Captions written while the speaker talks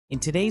In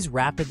today's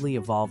rapidly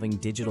evolving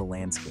digital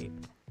landscape,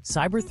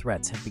 cyber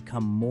threats have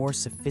become more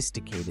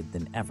sophisticated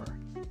than ever.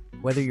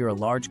 Whether you're a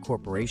large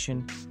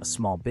corporation, a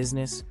small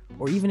business,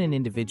 or even an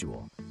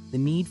individual, the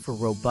need for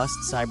robust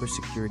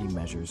cybersecurity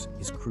measures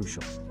is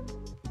crucial.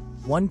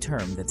 One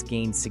term that's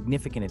gained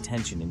significant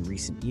attention in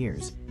recent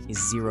years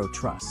is zero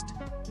trust.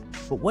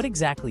 But what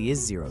exactly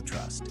is zero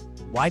trust?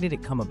 Why did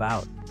it come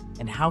about?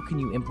 And how can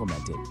you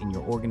implement it in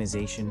your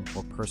organization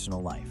or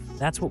personal life?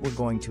 That's what we're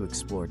going to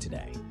explore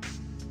today.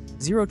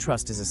 Zero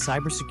trust is a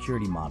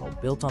cybersecurity model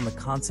built on the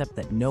concept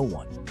that no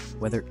one,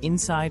 whether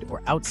inside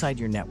or outside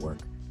your network,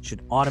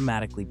 should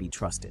automatically be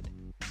trusted.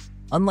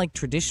 Unlike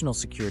traditional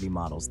security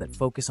models that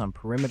focus on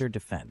perimeter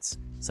defense,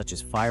 such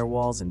as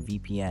firewalls and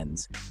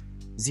VPNs,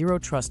 zero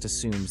trust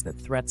assumes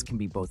that threats can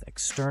be both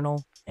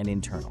external and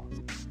internal.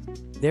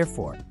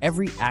 Therefore,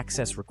 every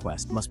access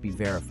request must be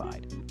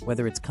verified,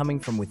 whether it's coming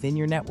from within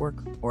your network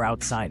or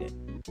outside it.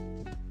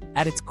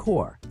 At its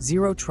core,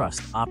 zero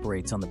trust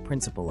operates on the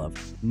principle of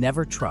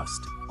never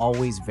trust,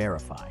 always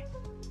verify.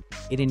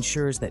 It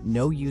ensures that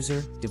no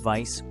user,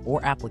 device,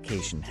 or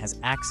application has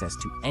access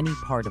to any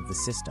part of the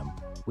system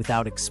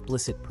without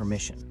explicit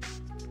permission.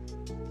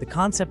 The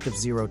concept of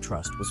zero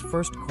trust was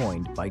first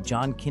coined by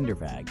John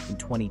Kindervag in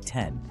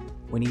 2010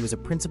 when he was a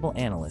principal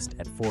analyst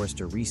at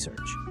Forrester Research.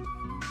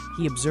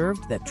 He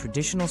observed that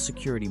traditional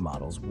security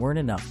models weren't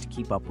enough to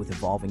keep up with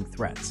evolving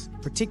threats,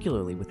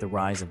 particularly with the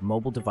rise of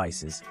mobile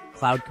devices,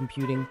 cloud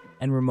computing,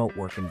 and remote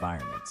work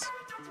environments.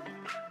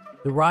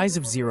 The rise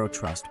of zero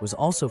trust was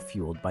also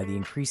fueled by the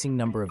increasing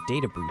number of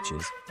data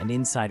breaches and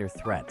insider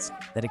threats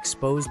that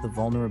exposed the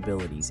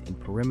vulnerabilities in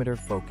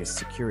perimeter-focused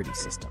security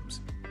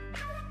systems.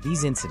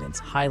 These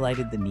incidents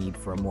highlighted the need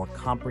for a more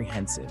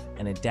comprehensive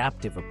and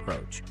adaptive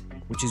approach,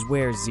 which is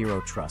where zero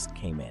trust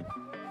came in.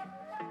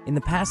 In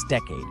the past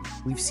decade,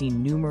 we've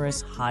seen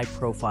numerous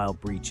high-profile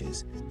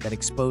breaches that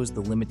exposed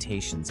the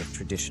limitations of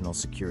traditional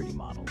security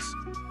models.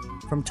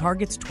 From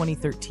Target's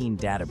 2013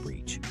 data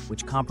breach,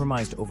 which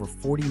compromised over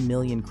 40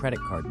 million credit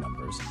card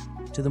numbers,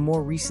 to the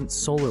more recent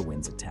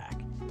SolarWinds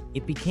attack,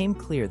 it became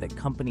clear that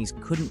companies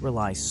couldn't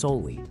rely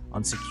solely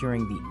on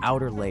securing the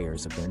outer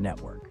layers of their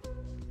network.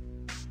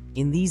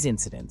 In these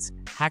incidents,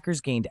 hackers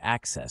gained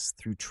access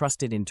through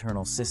trusted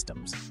internal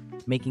systems,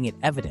 making it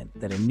evident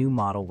that a new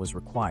model was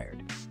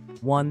required,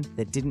 one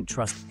that didn't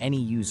trust any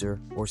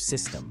user or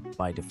system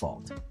by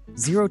default.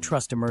 Zero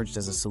trust emerged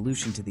as a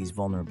solution to these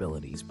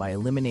vulnerabilities by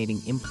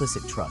eliminating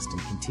implicit trust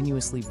and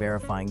continuously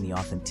verifying the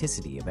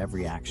authenticity of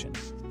every action.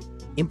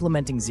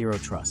 Implementing zero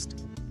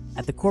trust.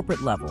 At the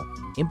corporate level,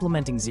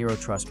 implementing zero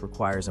trust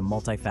requires a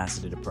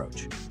multifaceted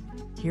approach.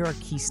 Here are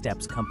key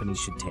steps companies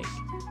should take.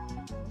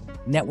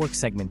 Network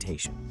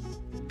segmentation.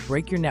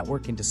 Break your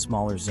network into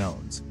smaller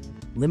zones,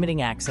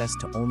 limiting access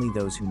to only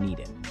those who need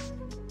it.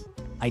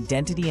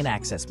 Identity and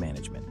access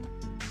management.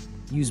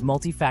 Use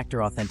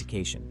multi-factor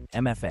authentication,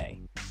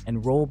 MFA,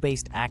 and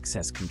role-based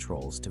access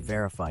controls to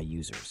verify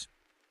users.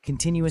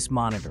 Continuous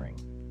monitoring.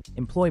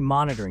 Employ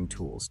monitoring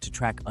tools to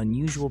track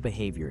unusual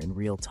behavior in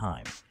real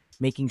time,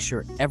 making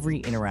sure every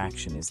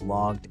interaction is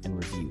logged and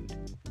reviewed.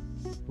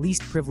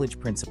 Least privilege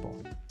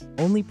principle.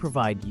 Only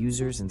provide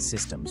users and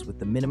systems with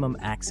the minimum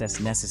access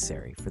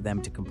necessary for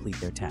them to complete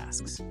their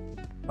tasks.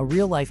 A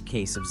real-life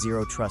case of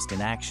zero trust in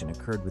action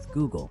occurred with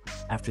Google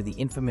after the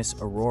infamous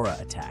Aurora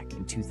attack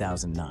in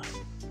 2009.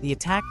 The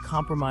attack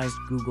compromised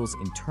Google's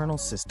internal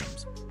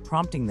systems,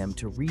 prompting them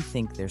to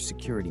rethink their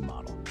security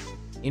model.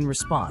 In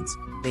response,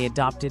 they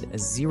adopted a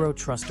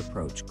zero-trust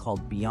approach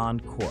called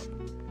Beyond Corp,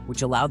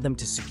 which allowed them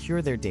to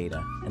secure their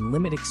data and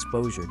limit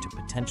exposure to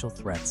potential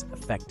threats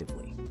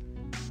effectively.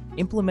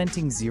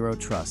 Implementing zero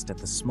trust at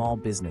the small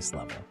business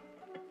level.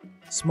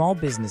 Small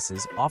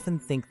businesses often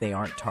think they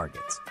aren't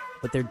targets,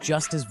 but they're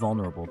just as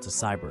vulnerable to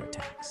cyber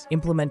attacks.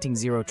 Implementing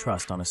zero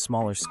trust on a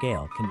smaller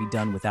scale can be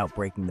done without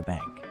breaking the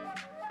bank.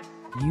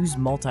 Use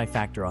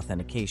multi-factor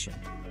authentication.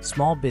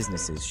 Small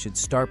businesses should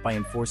start by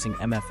enforcing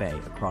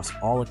MFA across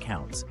all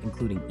accounts,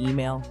 including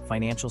email,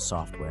 financial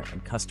software,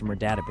 and customer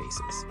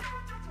databases.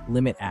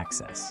 Limit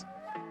access.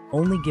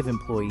 Only give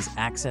employees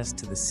access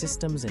to the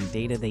systems and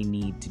data they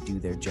need to do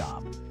their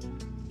job.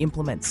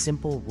 Implement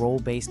simple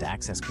role-based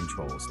access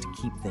controls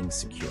to keep things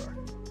secure.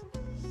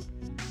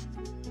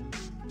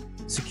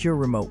 Secure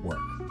remote work.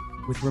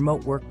 With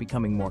remote work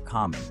becoming more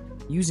common,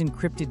 use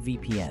encrypted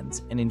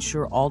VPNs and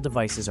ensure all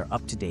devices are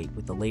up to date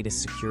with the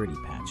latest security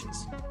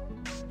patches.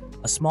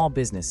 A small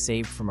business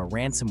saved from a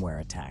ransomware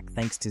attack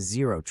thanks to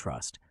zero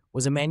trust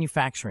was a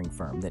manufacturing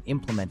firm that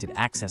implemented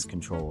access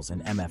controls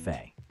and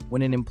MFA.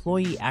 When an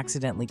employee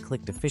accidentally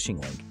clicked a phishing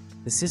link,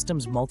 the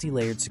system's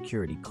multi-layered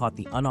security caught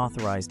the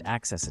unauthorized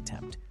access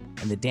attempt,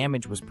 and the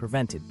damage was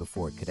prevented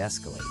before it could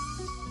escalate.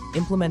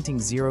 Implementing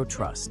zero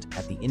trust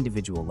at the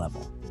individual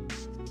level.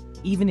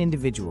 Even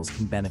individuals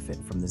can benefit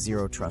from the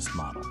zero trust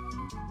model.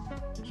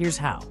 Here's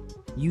how.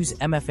 Use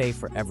MFA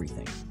for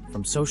everything,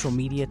 from social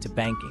media to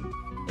banking.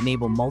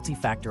 Enable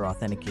multi-factor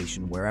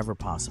authentication wherever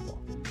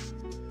possible.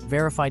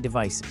 Verify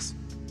devices.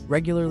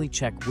 Regularly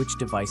check which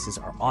devices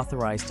are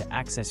authorized to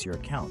access your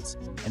accounts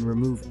and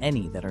remove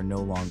any that are no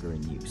longer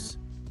in use.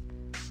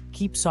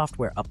 Keep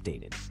software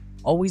updated.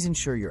 Always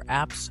ensure your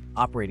apps,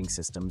 operating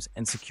systems,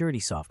 and security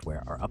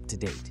software are up to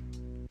date.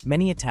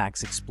 Many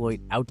attacks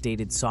exploit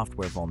outdated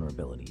software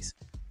vulnerabilities.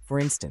 For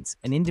instance,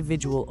 an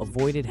individual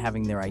avoided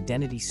having their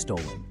identity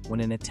stolen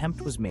when an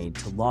attempt was made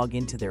to log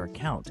into their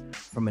account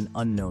from an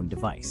unknown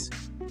device.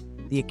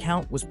 The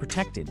account was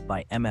protected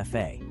by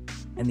MFA,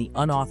 and the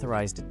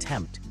unauthorized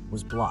attempt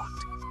was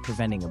blocked,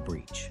 preventing a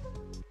breach.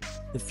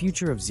 The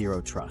future of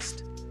Zero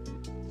Trust.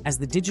 As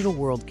the digital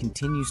world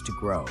continues to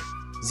grow,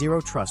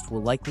 Zero Trust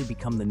will likely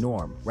become the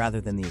norm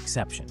rather than the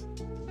exception.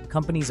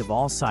 Companies of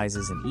all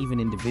sizes and even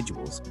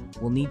individuals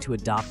will need to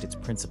adopt its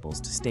principles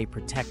to stay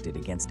protected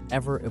against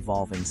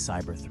ever-evolving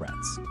cyber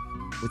threats.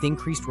 With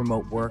increased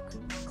remote work,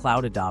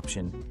 cloud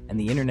adoption, and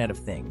the Internet of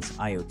Things,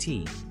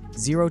 IoT,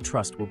 Zero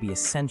Trust will be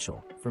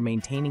essential for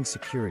maintaining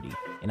security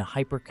in a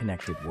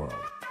hyper-connected world.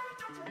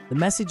 The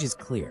message is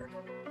clear.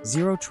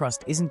 Zero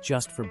Trust isn't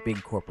just for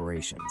big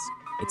corporations.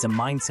 It's a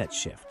mindset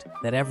shift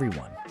that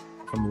everyone,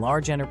 from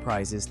large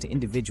enterprises to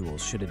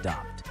individuals, should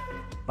adopt.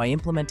 By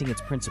implementing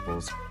its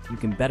principles, you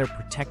can better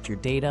protect your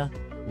data,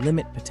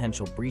 limit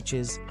potential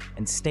breaches,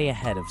 and stay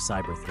ahead of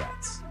cyber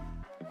threats.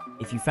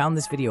 If you found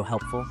this video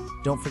helpful,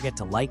 don't forget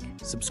to like,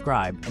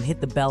 subscribe, and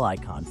hit the bell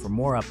icon for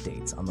more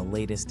updates on the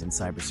latest in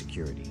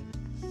cybersecurity.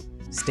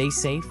 Stay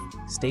safe,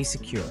 stay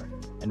secure,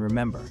 and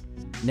remember,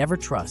 never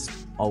trust,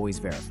 always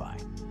verify.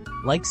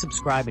 Like,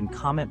 subscribe, and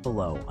comment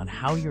below on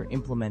how you're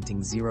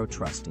implementing Zero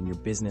Trust in your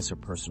business or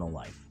personal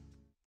life.